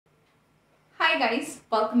Hi guys,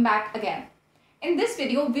 welcome back again. In this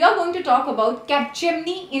video, we are going to talk about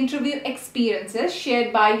Capgemini interview experiences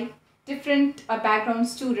shared by different background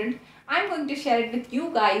students. I'm going to share it with you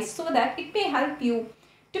guys so that it may help you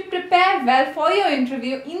to prepare well for your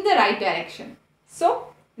interview in the right direction.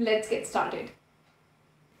 So, let's get started.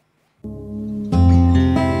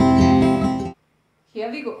 Here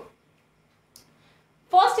we go.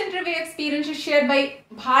 First interview experience is shared by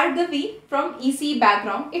Bhargavi from EC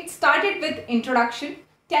background. It started with introduction.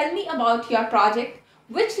 Tell me about your project.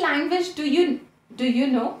 Which language do you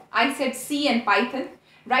know? I said C and Python.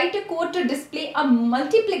 Write a code to display a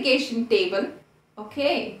multiplication table.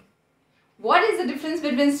 Okay. What is the difference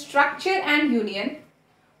between structure and union?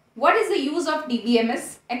 What is the use of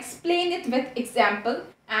DBMS? Explain it with example.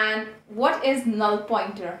 And what is null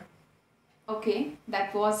pointer? Okay,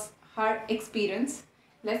 that was her experience.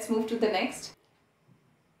 Let's move to the next.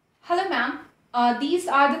 Hello ma'am, these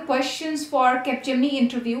are the questions for Capgemini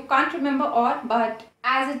interview. Can't remember all, but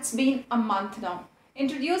as it's been a month now.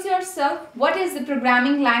 Introduce yourself. What is the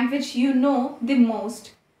programming language you know the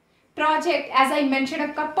most? Project, as I mentioned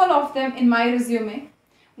a couple of them in my resume.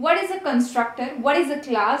 What is a constructor? What is a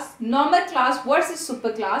class? Normal class versus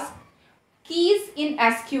superclass. Keys in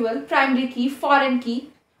SQL, primary key, foreign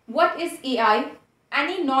key. What is AI?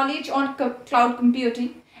 Any knowledge on cloud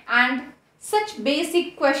computing, and such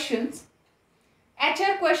basic questions.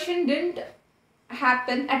 HR question didn't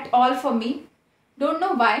happen at all for me. Don't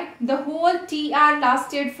know why. The whole TR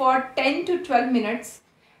lasted for 10 to 12 minutes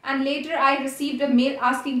and later I received a mail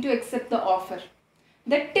asking to accept the offer.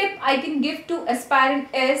 The tip I can give to aspirant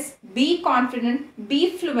is be confident,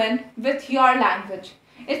 be fluent with your language.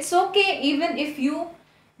 It's okay even if you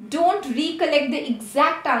don't recollect the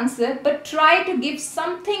exact answer, but try to give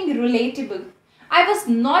something relatable. I was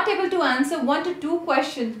not able to answer 1 to 2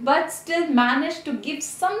 questions, but still managed to give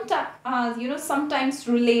sometimes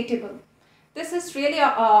relatable. This is really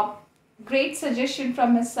a great suggestion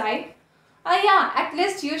from his side. Yeah, at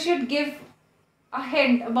least you should give a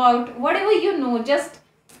hint about whatever you know. Just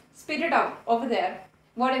spit it out over there.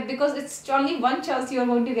 Because it's only one chance you are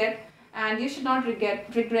going to get, and you should not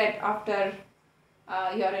regret after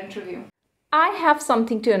your interview. I have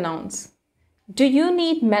something to announce. Do you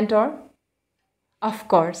need mentor? Of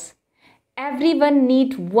course. Everyone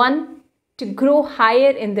needs one to grow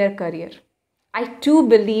higher in their career. I too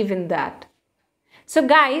believe in that. So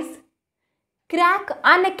guys, crack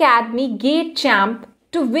Unacademy Gate Champ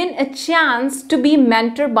to win a chance to be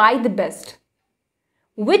mentored by the best,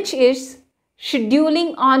 which is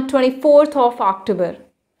scheduling on 24th of October.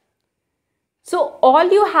 So all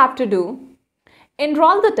you have to do,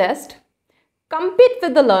 enroll the test, compete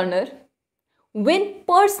with the learner, win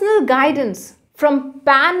personal guidance from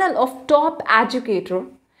panel of top educator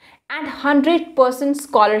and 100%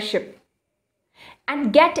 scholarship,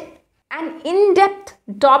 and get an in-depth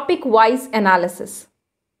topic-wise analysis.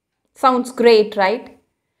 Sounds great, right?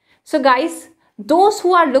 So guys, those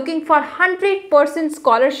who are looking for 100%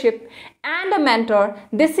 scholarship and a mentor,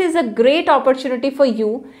 this is a great opportunity for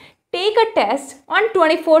you. Take a test on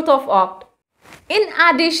 24th of October. In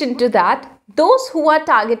addition to that, those who are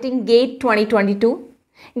targeting GATE 2022,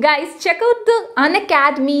 guys, check out the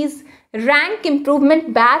Unacademy's rank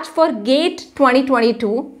improvement batch for GATE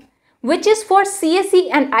 2022, which is for CSE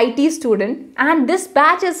and IT student, and this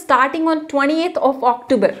batch is starting on 28th of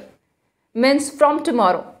October, means from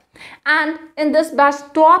tomorrow. And in this batch,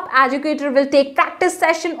 top educator will take practice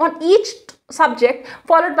session on each subject,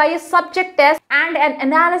 followed by a subject test and an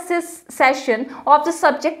analysis session of the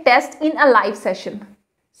subject test in a live session.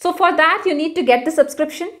 So for that, you need to get the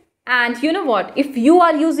subscription. And you know what? If you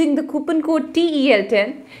are using the coupon code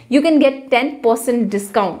TEL10, you can get 10%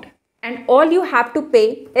 discount. And all you have to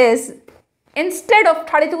pay is, instead of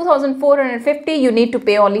 32,450, you need to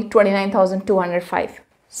pay only 29,205.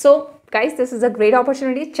 So guys, this is a great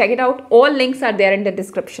opportunity. Check it out. All links are there in the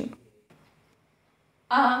description.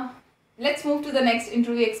 Let's move to the next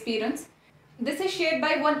interview experience. This is shared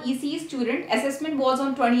by one ECE student. Assessment was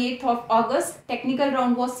on 28th of August. Technical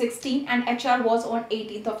round was 16 and HR was on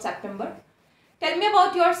 18th of September. Tell me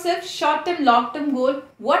about yourself. Short-term, long-term goal.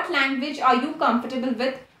 What language are you comfortable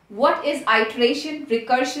with? What is iteration,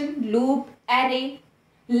 recursion, loop, array,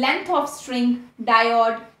 length of string,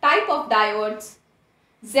 diode, type of diodes,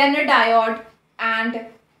 Zener diode, and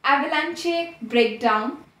avalanche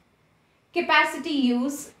breakdown, capacity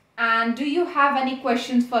use, and do you have any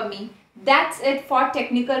questions for me? That's it for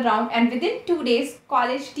technical round, and within 2 days,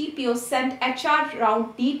 college TPO sent HR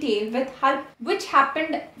round detail with help, which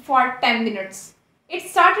happened for 10 minutes. It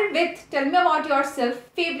started with tell me about yourself,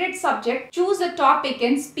 favorite subject, choose a topic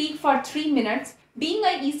and speak for 3 minutes, Being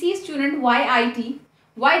a EC student, why IT?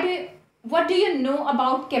 What do you know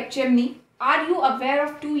about Capgemini? Are you aware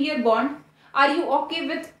of 2-year bond? Are you okay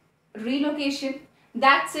with relocation?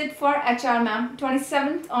 That's it for HR ma'am.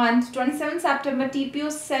 27th September,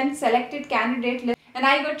 TPO sent selected candidate list and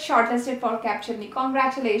I got shortlisted for Capgemini.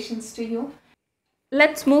 Congratulations to you.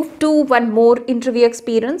 Let's move to one more interview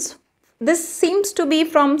experience. This seems to be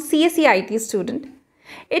from CSE IT student.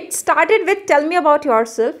 It started with tell me about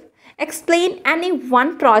yourself, explain any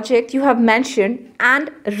one project you have mentioned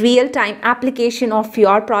and real-time application of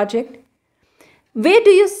your project. Where do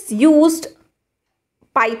you use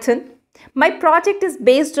Python? My project is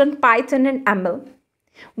based on Python and ML.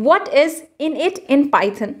 What is in it in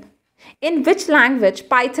Python? In which language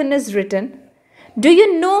Python is written? Do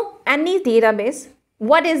you know any database?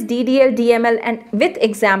 What is DDL, DML and with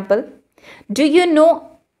example? Do you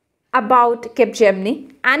know about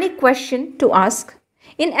Capgemini? Any question to ask?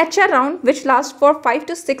 In HR round, which lasts for 5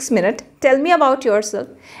 to 6 minutes, tell me about yourself.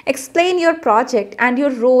 Explain your project and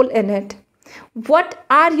your role in it. What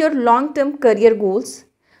are your long-term career goals?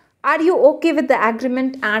 Are you okay with the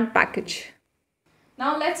agreement and package?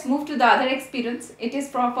 Now let's move to the other experience. It is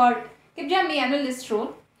for Capgemini analyst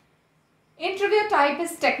role. Interview type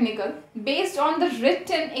is technical. Based on the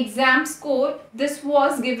written exam score, this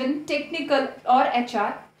was given technical or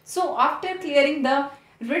HR. So after clearing the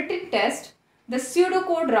written test, the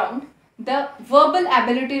pseudocode round, the verbal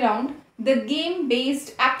ability round, the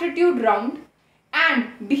game-based aptitude round and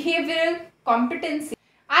behavioral competency,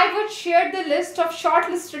 I would share the list of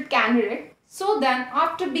shortlisted candidates. So then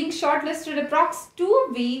after being shortlisted approx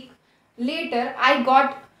 2 weeks later, I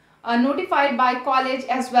got notified by college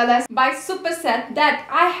as well as by Superset that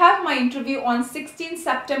I have my interview on 16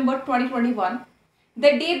 September 2021.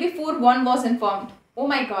 The day before one was informed. Oh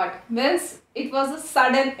my god, means it was a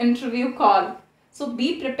sudden interview call. So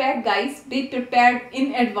be prepared guys, be prepared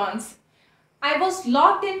in advance. I was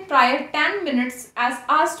logged in prior 10 minutes as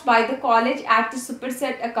asked by the college at the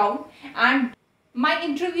Superset account and my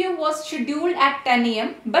interview was scheduled at 10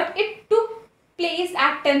 AM but it took place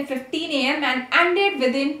at 10:15 AM and ended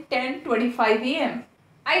within 10:25 AM.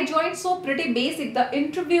 I joined so pretty basic. The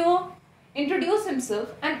interviewer introduced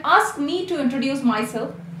himself and asked me to introduce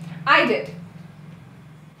myself. I did.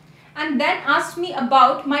 And then asked me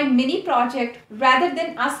about my mini project rather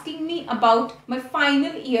than asking me about my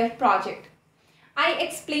final year project. I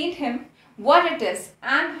explained him what it is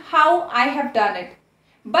and how I have done it.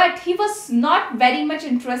 But he was not very much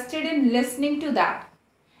interested in listening to that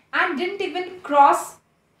and didn't even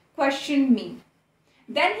cross-question me.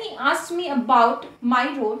 Then he asked me about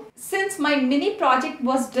my role. Since my mini project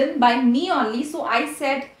was done by me only, so I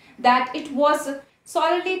said that it was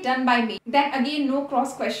solely done by me. Then again no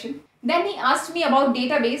cross-question. Then he asked me about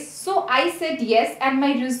database, so I said yes and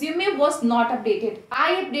my resume was not updated. I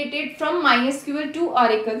updated from MySQL to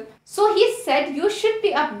Oracle. So he said you should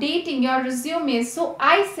be updating your resume. So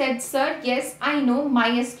I said sir, yes I know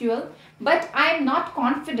MySQL but I am not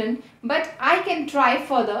confident, but I can try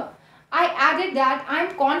further. I added that I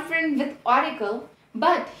am confident with Oracle,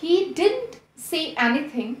 but he didn't say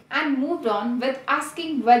anything and moved on with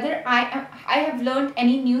asking whether I have learned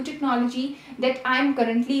any new technology that I am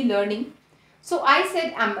currently learning. So I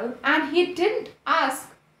said ML and he didn't ask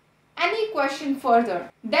any question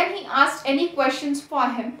further. Then he asked any questions for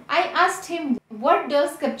him. I asked him what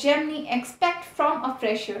does Capgemini expect from a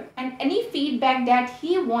fresher and any feedback that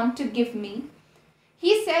he want to give me.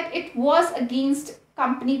 He said it was against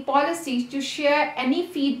company policy to share any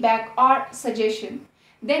feedback or suggestion.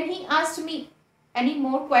 Then he asked me any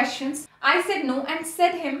more questions. I said no and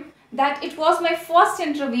said him that it was my first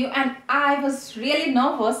interview and I was really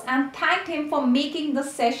nervous and thanked him for making the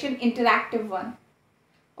session interactive one.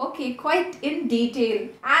 Okay, quite in detail.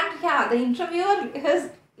 And yeah, the interviewer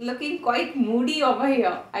is looking quite moody over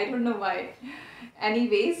here. I don't know why.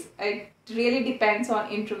 Anyways, it really depends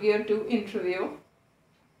on interviewer to interview.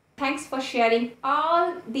 Thanks for sharing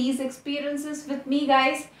all these experiences with me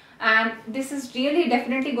guys. And this is really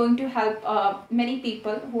definitely going to help many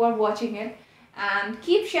people who are watching it. And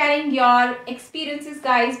keep sharing your experiences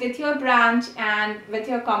guys with your branch and with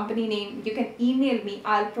your company name. You can email me.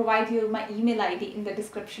 I'll provide you my email ID in the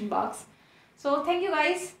description box. So thank you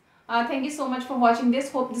guys. Thank you so much for watching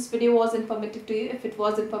this. Hope this video was informative to you. If it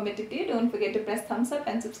was informative to you, don't forget to press thumbs up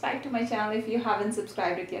and subscribe to my channel if you haven't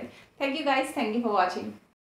subscribed it yet. Thank you guys. Thank you for watching.